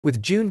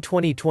With June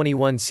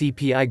 2021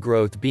 CPI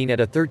growth being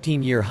at a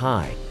 13-year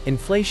high,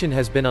 inflation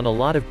has been on a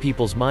lot of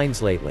people's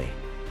minds lately.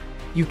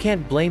 You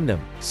can't blame them,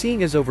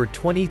 seeing as over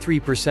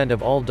 23%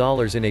 of all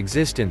dollars in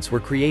existence were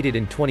created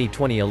in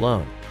 2020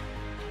 alone.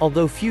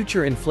 Although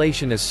future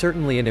inflation is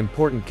certainly an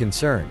important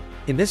concern,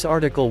 in this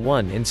article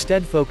one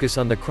instead focus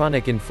on the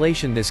chronic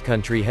inflation this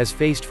country has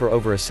faced for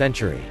over a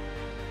century.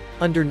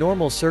 Under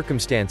normal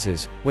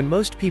circumstances, when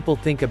most people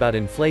think about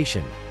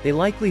inflation, they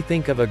likely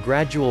think of a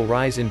gradual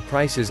rise in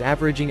prices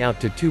averaging out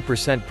to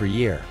 2% per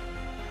year.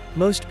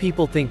 Most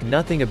people think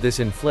nothing of this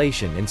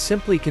inflation and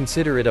simply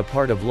consider it a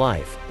part of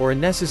life, or a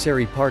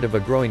necessary part of a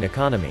growing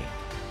economy.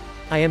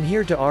 I am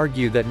here to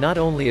argue that not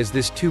only is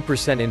this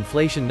 2%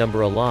 inflation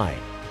number a lie,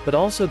 but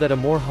also that a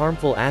more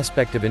harmful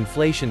aspect of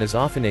inflation is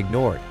often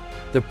ignored: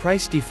 the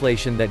price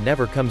deflation that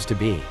never comes to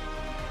be.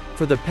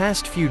 For the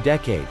past few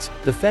decades,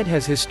 the Fed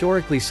has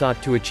historically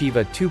sought to achieve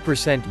a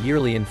 2%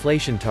 yearly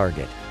inflation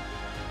target.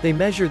 They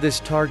measure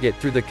this target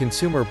through the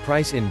Consumer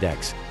Price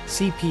Index,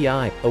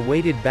 CPI, a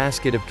weighted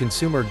basket of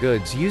consumer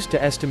goods used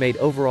to estimate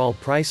overall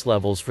price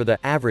levels for the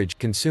average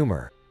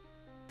consumer.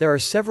 There are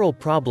several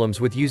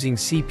problems with using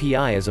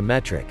CPI as a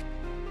metric.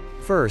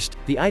 First,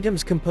 the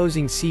items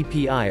composing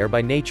CPI are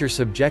by nature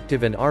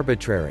subjective and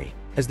arbitrary,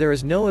 as there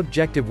is no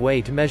objective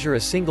way to measure a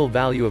single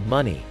value of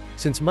money,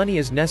 since money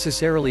is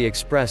necessarily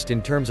expressed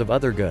in terms of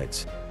other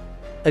goods.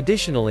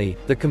 Additionally,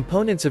 the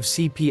components of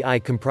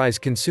CPI comprise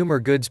consumer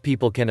goods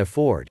people can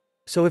afford,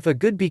 so if a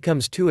good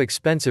becomes too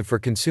expensive for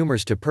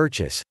consumers to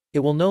purchase, it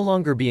will no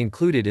longer be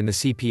included in the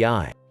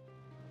CPI.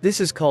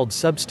 This is called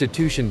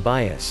substitution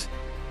bias.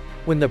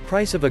 When the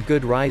price of a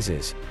good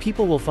rises,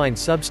 people will find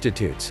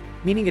substitutes,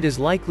 meaning it is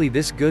likely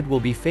this good will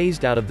be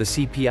phased out of the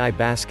CPI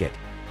basket.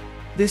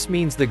 This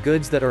means the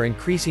goods that are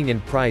increasing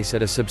in price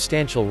at a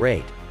substantial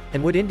rate,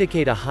 and would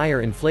indicate a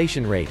higher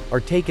inflation rate, are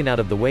taken out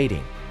of the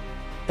weighting.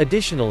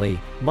 Additionally,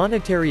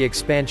 monetary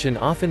expansion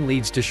often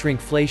leads to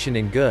shrinkflation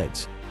in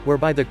goods,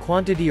 whereby the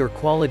quantity or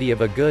quality of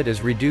a good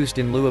is reduced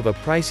in lieu of a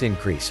price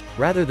increase,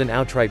 rather than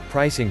outright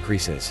price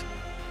increases.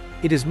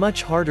 It is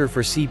much harder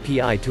for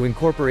CPI to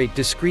incorporate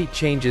discrete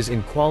changes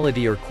in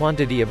quality or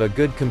quantity of a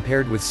good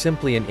compared with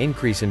simply an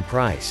increase in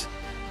price.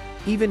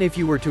 Even if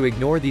you were to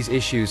ignore these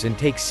issues and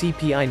take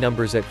CPI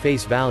numbers at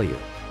face value,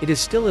 it is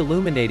still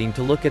illuminating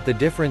to look at the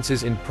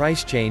differences in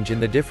price change in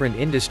the different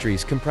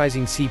industries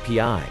comprising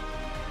CPI.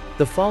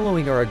 The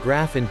following are a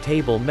graph and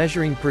table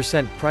measuring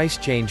percent price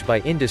change by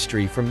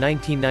industry from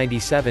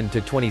 1997 to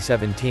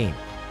 2017.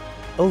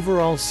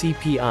 Overall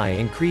CPI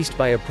increased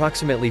by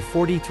approximately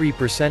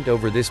 43%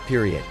 over this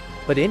period,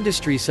 but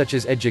industries such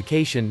as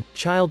education,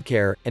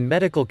 childcare, and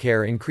medical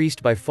care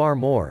increased by far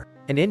more,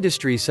 and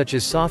industries such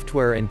as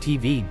software and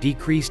TV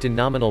decreased in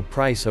nominal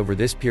price over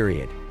this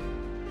period.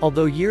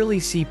 Although yearly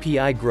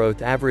CPI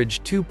growth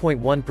averaged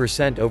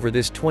 2.1% over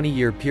this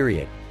 20-year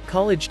period,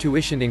 college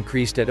tuition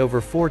increased at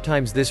over 4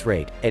 times this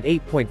rate, at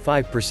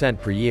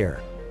 8.5% per year.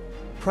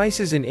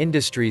 Prices in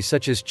industries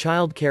such as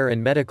childcare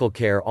and medical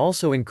care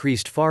also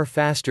increased far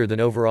faster than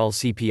overall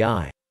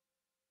CPI.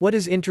 What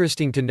is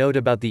interesting to note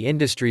about the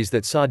industries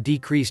that saw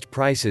decreased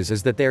prices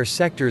is that they are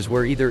sectors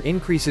where either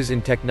increases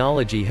in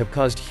technology have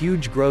caused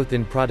huge growth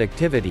in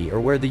productivity or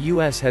where the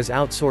US has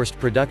outsourced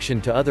production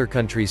to other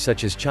countries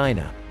such as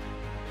China.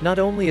 Not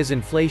only is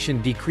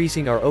inflation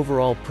decreasing our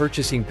overall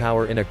purchasing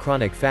power in a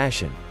chronic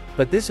fashion,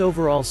 but this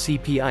overall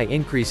CPI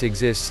increase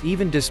exists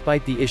even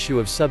despite the issue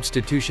of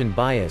substitution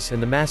bias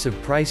and the massive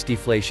price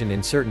deflation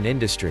in certain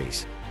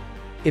industries.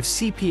 If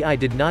CPI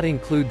did not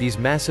include these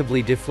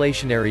massively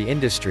deflationary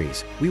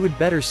industries, we would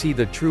better see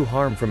the true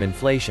harm from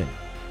inflation.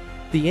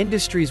 The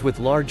industries with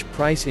large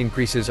price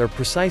increases are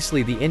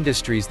precisely the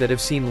industries that have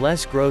seen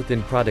less growth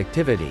in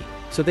productivity,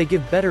 so they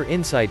give better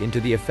insight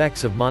into the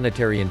effects of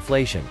monetary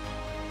inflation.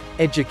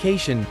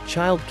 Education,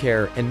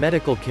 childcare, and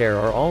medical care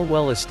are all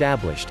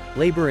well-established,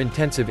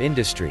 labor-intensive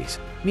industries,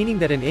 meaning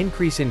that an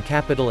increase in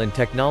capital and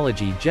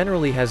technology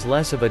generally has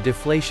less of a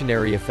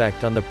deflationary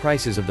effect on the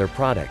prices of their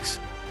products.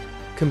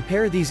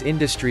 Compare these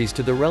industries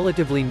to the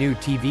relatively new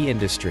TV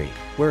industry,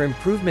 where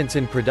improvements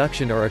in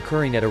production are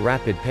occurring at a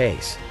rapid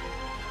pace.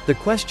 The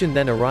question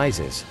then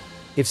arises: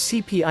 if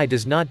CPI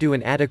does not do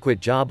an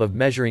adequate job of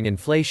measuring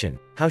inflation,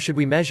 how should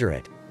we measure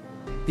it?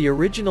 The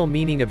original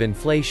meaning of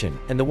inflation,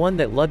 and the one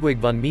that Ludwig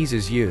von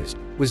Mises used,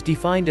 was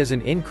defined as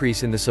an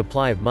increase in the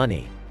supply of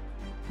money.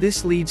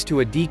 This leads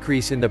to a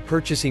decrease in the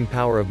purchasing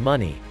power of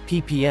money,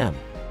 ppm.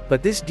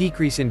 But this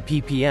decrease in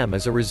ppm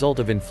is a result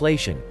of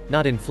inflation,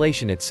 not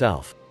inflation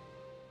itself.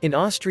 In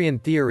Austrian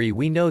theory,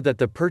 we know that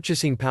the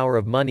purchasing power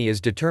of money is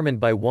determined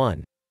by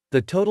 1.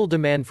 The total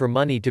demand for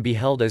money to be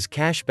held as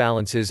cash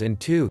balances, and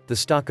 2. The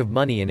stock of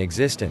money in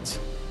existence.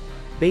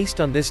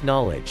 Based on this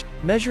knowledge,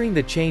 measuring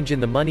the change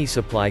in the money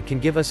supply can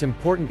give us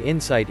important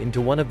insight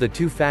into one of the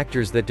 2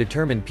 factors that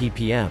determine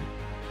ppm.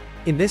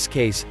 In this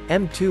case,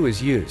 M2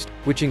 is used,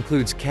 which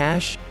includes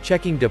cash,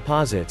 checking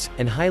deposits,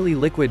 and highly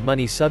liquid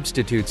money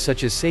substitutes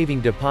such as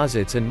saving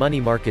deposits and money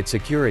market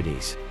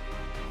securities.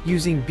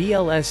 Using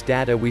BLS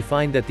data, we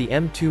find that the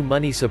M2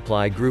 money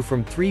supply grew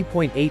from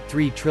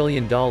 $3.83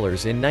 trillion in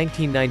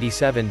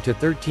 1997 to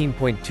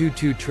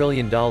 $13.22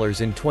 trillion in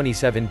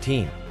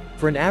 2017,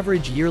 for an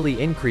average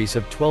yearly increase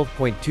of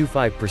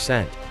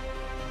 12.25%.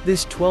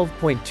 This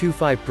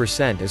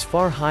 12.25% is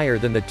far higher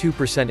than the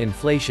 2%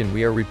 inflation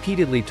we are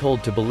repeatedly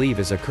told to believe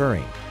is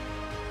occurring.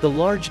 The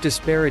large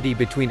disparity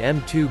between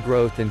M2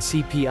 growth and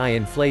CPI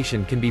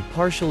inflation can be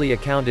partially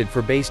accounted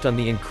for based on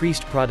the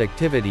increased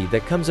productivity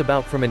that comes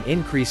about from an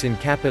increase in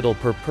capital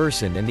per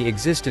person and the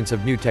existence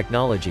of new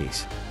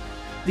technologies.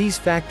 These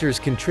factors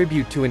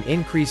contribute to an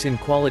increase in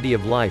quality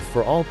of life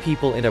for all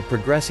people in a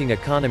progressing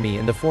economy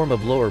in the form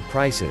of lower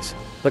prices,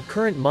 but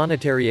current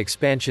monetary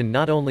expansion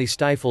not only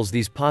stifles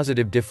these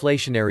positive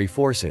deflationary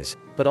forces,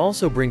 but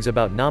also brings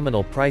about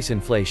nominal price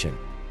inflation.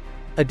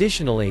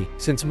 Additionally,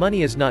 since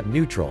money is not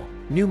neutral,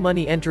 new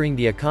money entering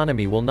the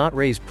economy will not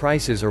raise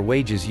prices or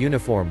wages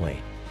uniformly.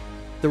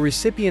 The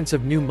recipients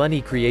of new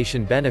money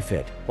creation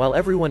benefit, while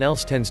everyone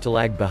else tends to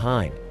lag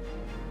behind.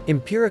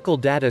 Empirical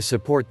data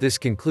support this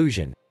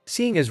conclusion,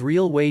 seeing as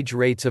real wage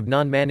rates of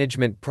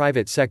non-management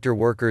private sector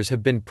workers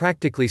have been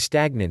practically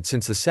stagnant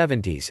since the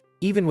 70s,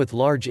 even with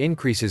large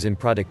increases in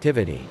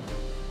productivity.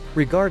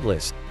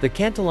 Regardless, the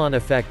Cantillon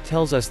effect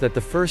tells us that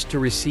the first to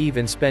receive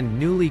and spend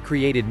newly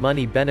created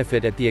money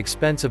benefit at the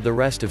expense of the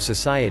rest of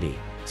society,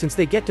 since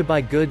they get to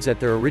buy goods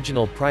at their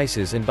original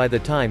prices, and by the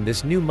time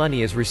this new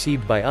money is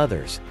received by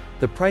others,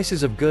 the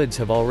prices of goods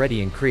have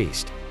already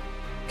increased.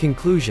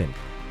 Conclusion.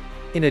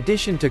 In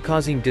addition to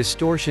causing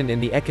distortion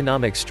in the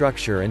economic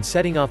structure and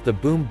setting off the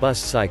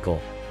boom-bust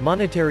cycle,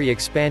 monetary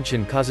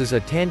expansion causes a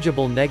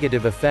tangible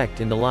negative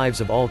effect in the lives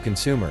of all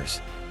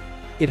consumers.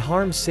 It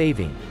harms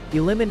saving,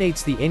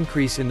 eliminates the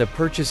increase in the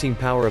purchasing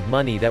power of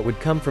money that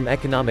would come from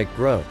economic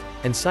growth,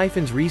 and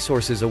siphons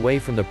resources away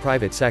from the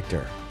private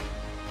sector.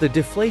 The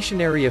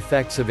deflationary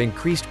effects of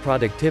increased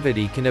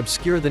productivity can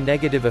obscure the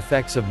negative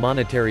effects of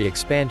monetary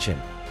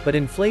expansion, but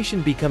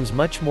inflation becomes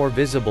much more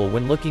visible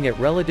when looking at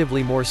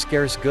relatively more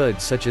scarce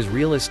goods such as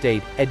real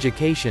estate,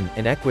 education,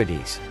 and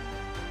equities.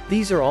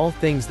 These are all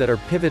things that are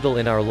pivotal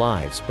in our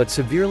lives but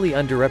severely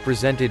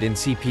underrepresented in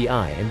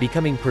CPI and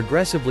becoming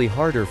progressively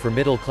harder for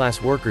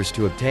middle-class workers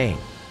to obtain.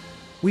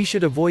 We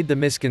should avoid the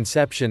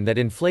misconception that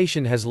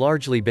inflation has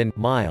largely been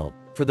mild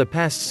for the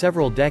past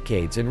several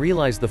decades and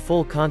realize the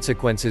full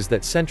consequences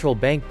that central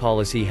bank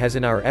policy has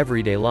in our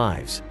everyday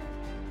lives.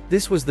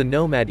 This was the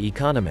Nomad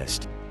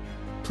Economist.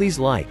 Please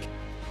like,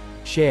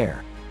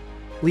 share,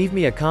 leave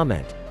me a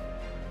comment,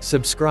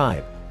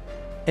 subscribe.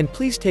 And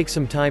please take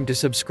some time to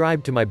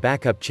subscribe to my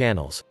backup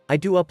channels. I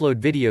do upload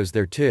videos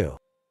there too.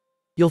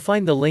 You'll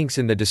find the links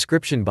in the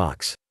description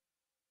box.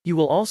 You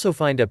will also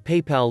find a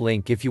PayPal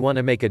link if you want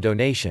to make a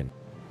donation.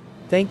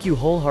 Thank you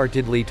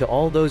wholeheartedly to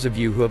all those of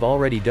you who have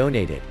already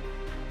donated.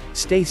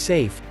 Stay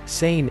safe,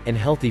 sane, and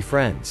healthy,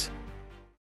 friends.